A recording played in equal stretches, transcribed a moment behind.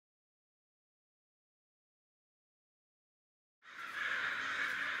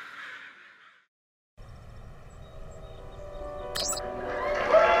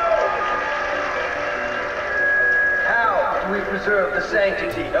preserve the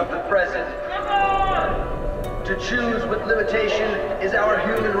sanctity of the present. To choose with limitation is our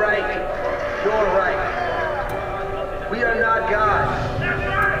human right, your right. We are not gods.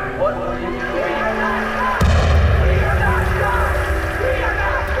 What will you be?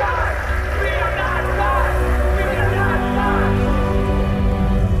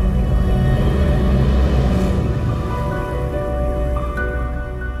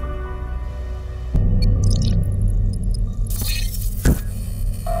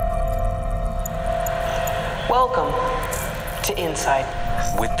 Welcome to Insight.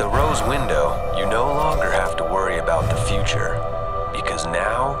 With the Rose Window, you no longer have to worry about the future, because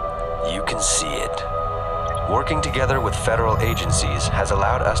now you can see it. Working together with federal agencies has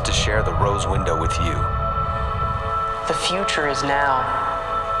allowed us to share the Rose Window with you. The future is now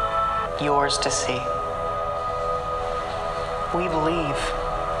yours to see. We believe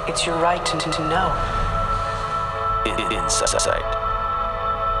it's your right to know. Insight.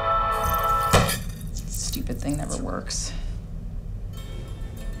 Stupid thing never works.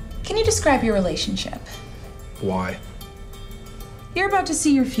 Can you describe your relationship? Why? You're about to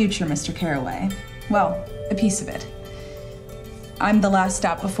see your future, Mr. Carroway. Well, a piece of it. I'm the last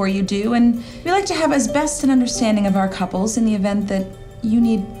stop before you do, and we like to have as best an understanding of our couples in the event that you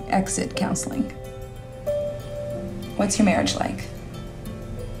need exit counseling. What's your marriage like?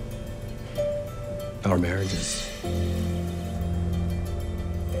 Our marriage is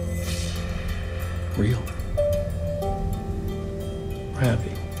real. We're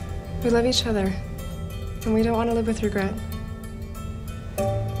happy. We love each other, and we don't want to live with regret.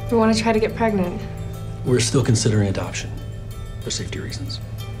 We want to try to get pregnant. We're still considering adoption for safety reasons.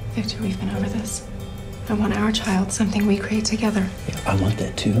 Victor, we've been over this. I want our child, something we create together. Yeah, I want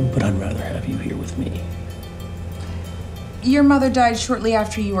that too, but I'd rather have you here with me. Your mother died shortly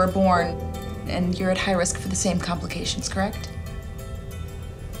after you were born, and you're at high risk for the same complications, correct?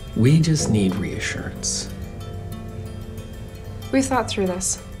 We just need reassurance. We thought through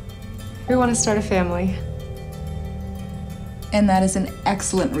this. We want to start a family. And that is an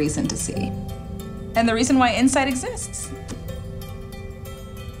excellent reason to see. And the reason why Insight exists.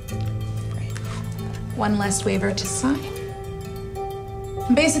 One last waiver to sign.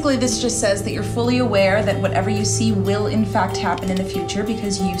 Basically, this just says that you're fully aware that whatever you see will in fact happen in the future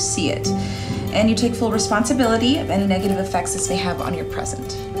because you see it. And you take full responsibility of any negative effects this may have on your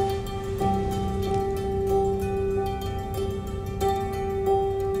present.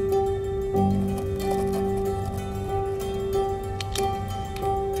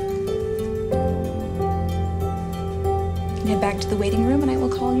 Head back to the waiting room and I will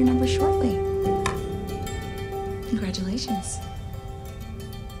call your number shortly. Congratulations.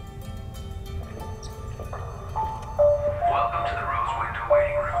 Welcome to the Rose Window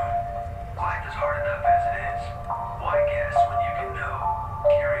waiting room. Life is hard enough as it is. Why guess when you can know?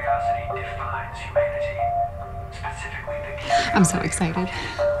 Curiosity defines humanity. Specifically the curiosity. I'm so excited.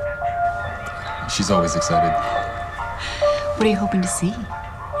 She's always excited. What are you hoping to see?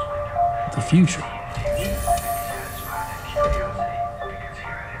 The future.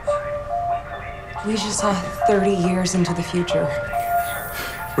 We just saw 30 years into the future.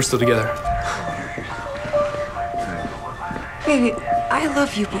 We're still together. Baby, I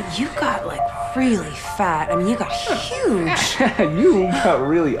love you, but you got like really fat. I mean, you got huge. You got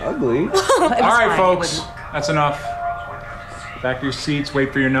really ugly. All right, folks, that's enough. Back to your seats,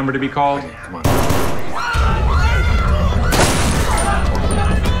 wait for your number to be called. Come on.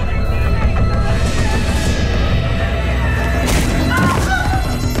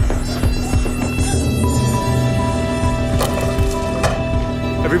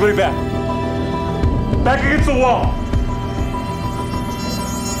 Everybody back. Back against the wall.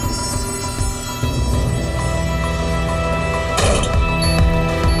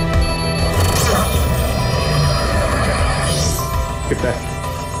 Get back.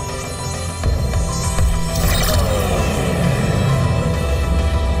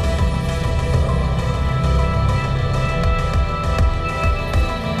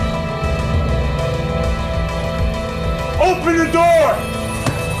 Open the door!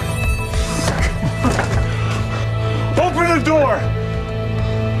 Open the door!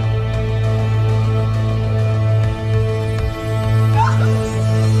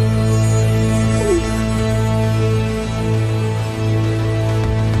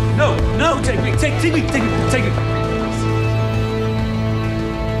 No, take me.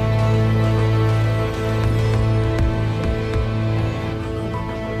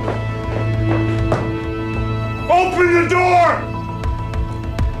 Open the door!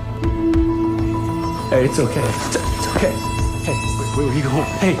 Hey, it's okay. It's okay. Hey. Where are you going?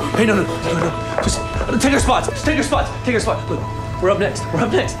 Hey, no. Just take our spots. Take our spots. Look, we're up next. You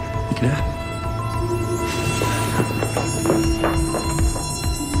can have.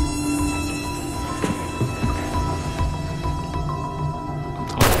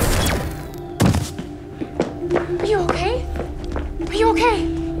 Are you okay? Are you okay?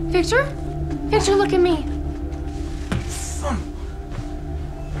 Victor? Victor, look at me.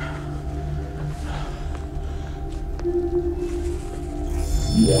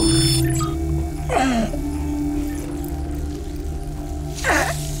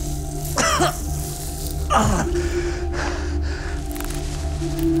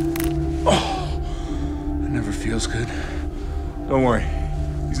 It never feels good. Don't worry.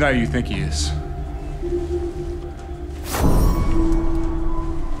 He's not who you think he is.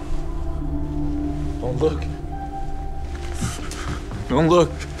 Don't look. Don't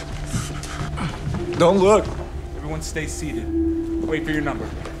look. Don't look. Everyone stay seated. Wait for your number.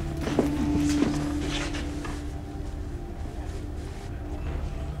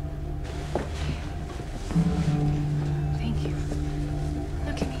 Thank you.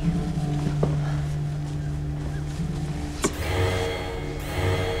 Look at me.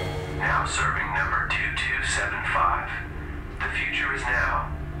 Now serving number 2275. The future is now.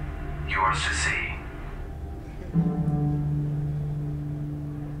 Yours to see.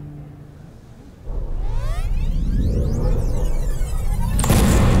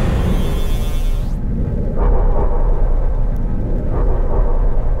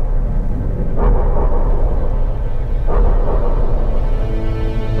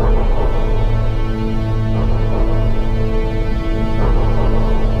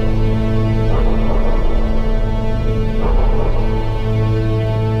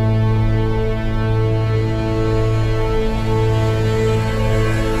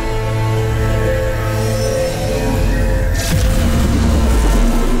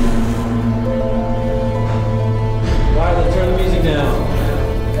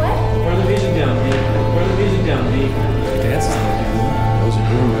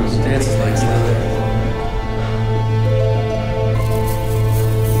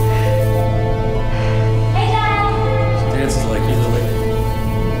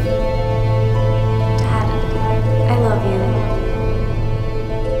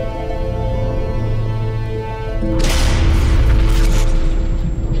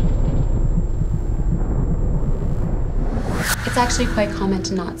 It's actually quite common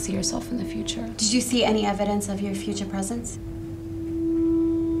to not see yourself in the future. Did you see any evidence of your future presence?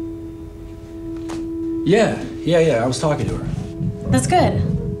 Yeah, I was talking to her. That's good.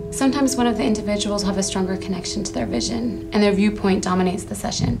 Sometimes one of the individuals have a stronger connection to their vision, and their viewpoint dominates the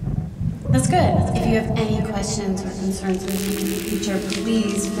session. That's good. If you have any questions or concerns with the future,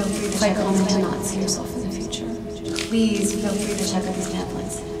 please feel free to Quite check out common these to not see yourself in the future. Please feel free to check out these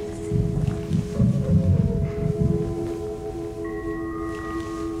pamphlets.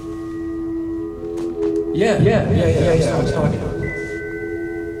 Yeah, I was talking to her.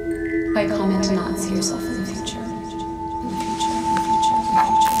 Quite common to not see yourself in the future.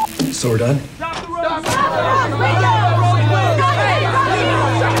 So we're done?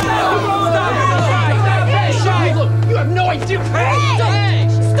 Look, you have no idea. Hey!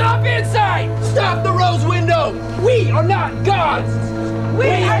 Stop inside! Stop the rose window! We are not gods! We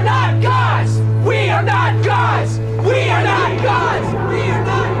are not gods! We are not gods! We are not gods! We are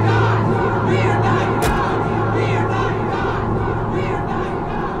not gods! We are not gods! We are not gods! We are not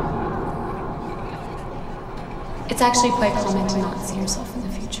gods! It's actually quite common to not see yourself in the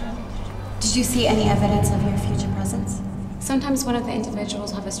future. Did you see any evidence of your future presence? Sometimes one of the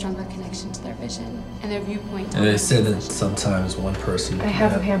individuals have a stronger connection to their vision, and their viewpoint. And they said that sometimes one person. I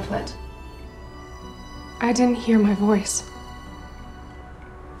have a pamphlet. I didn't hear my voice.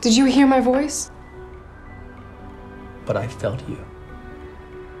 Did you hear my voice? But I felt you.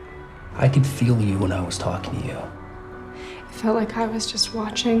 I could feel you when I was talking to you. It felt like I was just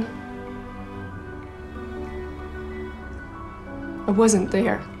watching. I wasn't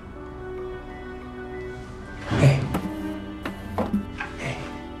there. Hey.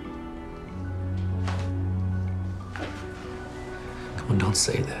 Come on, don't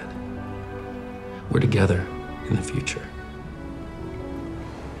say that. We're together in the future.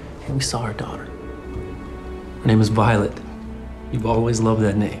 And we saw our daughter. Her name is Violet. You've always loved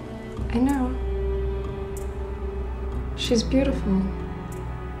that name. I know. She's beautiful.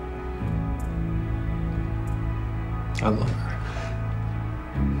 I love her.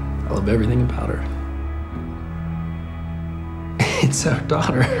 I love everything about her. It's our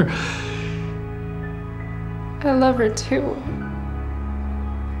daughter. I love her too.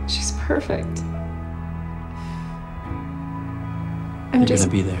 She's perfect. You're gonna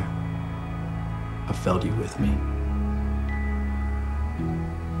be there. I felt you with me.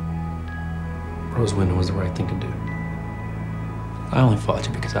 Rose Window was the right thing to do. I only fought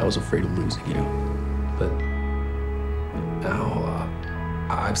you because I was afraid of losing you. But now,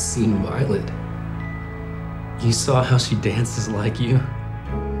 I've seen Violet. You saw how she dances like you?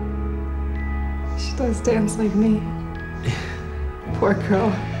 She does dance like me. Poor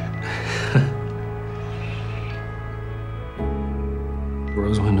girl.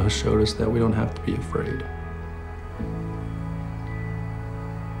 Rose Window showed us that we don't have to be afraid.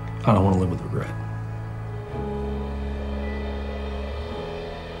 I don't want to live with regret.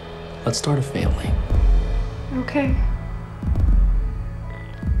 Let's start a family. Okay.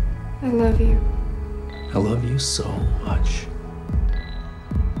 I love you. I love you so much.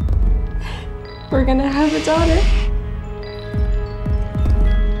 We're gonna have a daughter.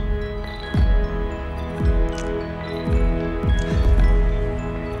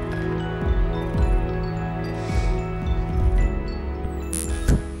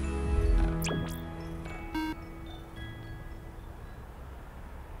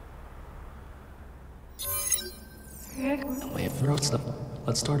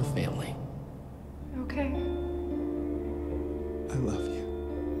 Let's start a family. Okay. I love you.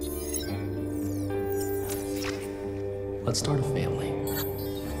 Let's start a family.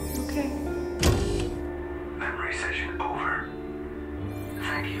 Okay. Memory session over.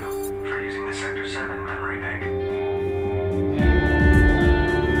 Thank you for using the Sector 7 memory bank.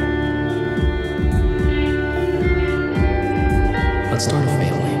 Let's start a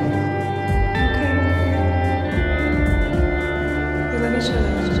family. Each other.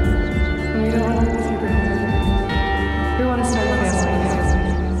 And we don't want to lose you, girl. We want to start a family.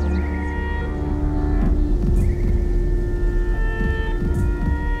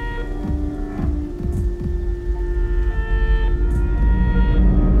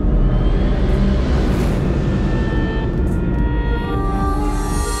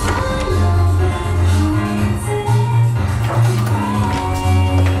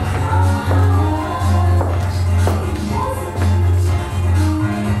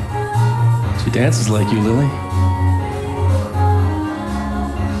 Dances like you, Lily.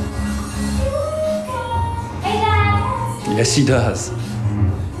 Hey, Dad! Yes, she does.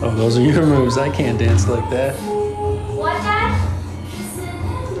 Oh, those are your moves. I can't dance like that. What, Dad?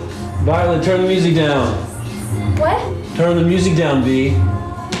 Violet, turn the music down. What? Turn the music down, V.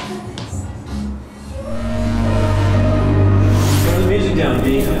 Turn the music down,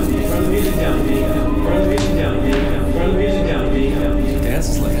 V. Turn the music down, V. Turn the music down, V. Turn the music down, V.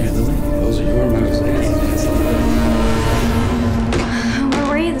 Dances like you, Lily. Those are your moves. Dance like that. Where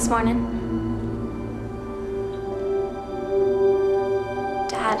were you this morning?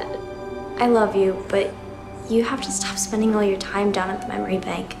 Dad, I love you, but you have to stop spending all your time down at the memory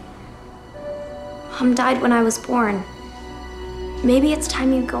bank. Mom died when I was born. Maybe it's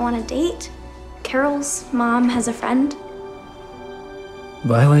time you go on a date. Carol's mom has a friend.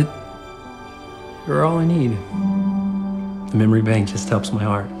 Violet, you're all I need. The memory bank just helps my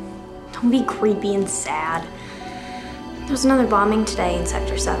heart. Don't be creepy and sad. There was another bombing today in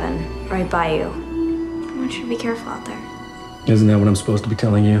Sector 7, right by you. I want you to be careful out there. Isn't that what I'm supposed to be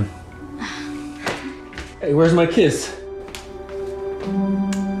telling you? Hey, where's my kiss?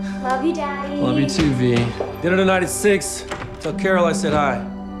 Love you, Daddy. Love you too, V. Dinner tonight at 6. Tell Carol I said hi.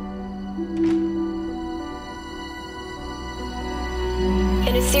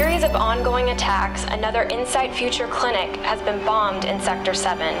 In a series of ongoing attacks, another Insight Future clinic has been bombed in Sector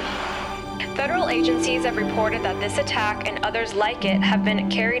 7. Federal agencies have reported that this attack and others like it have been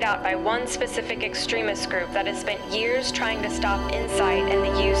carried out by one specific extremist group that has spent years trying to stop Insight and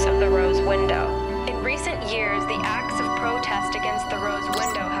the use of the Rose Window. In recent years, the acts of protest against the Rose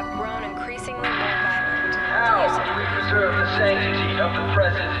Window have grown increasingly more violent. How do we preserve the sanctity of the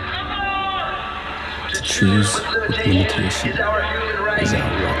present? To choose with limitation is our human right. is our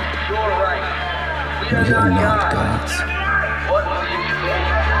right. Your right. We are not gods. What will you do?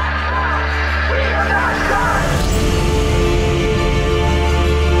 We are not gods!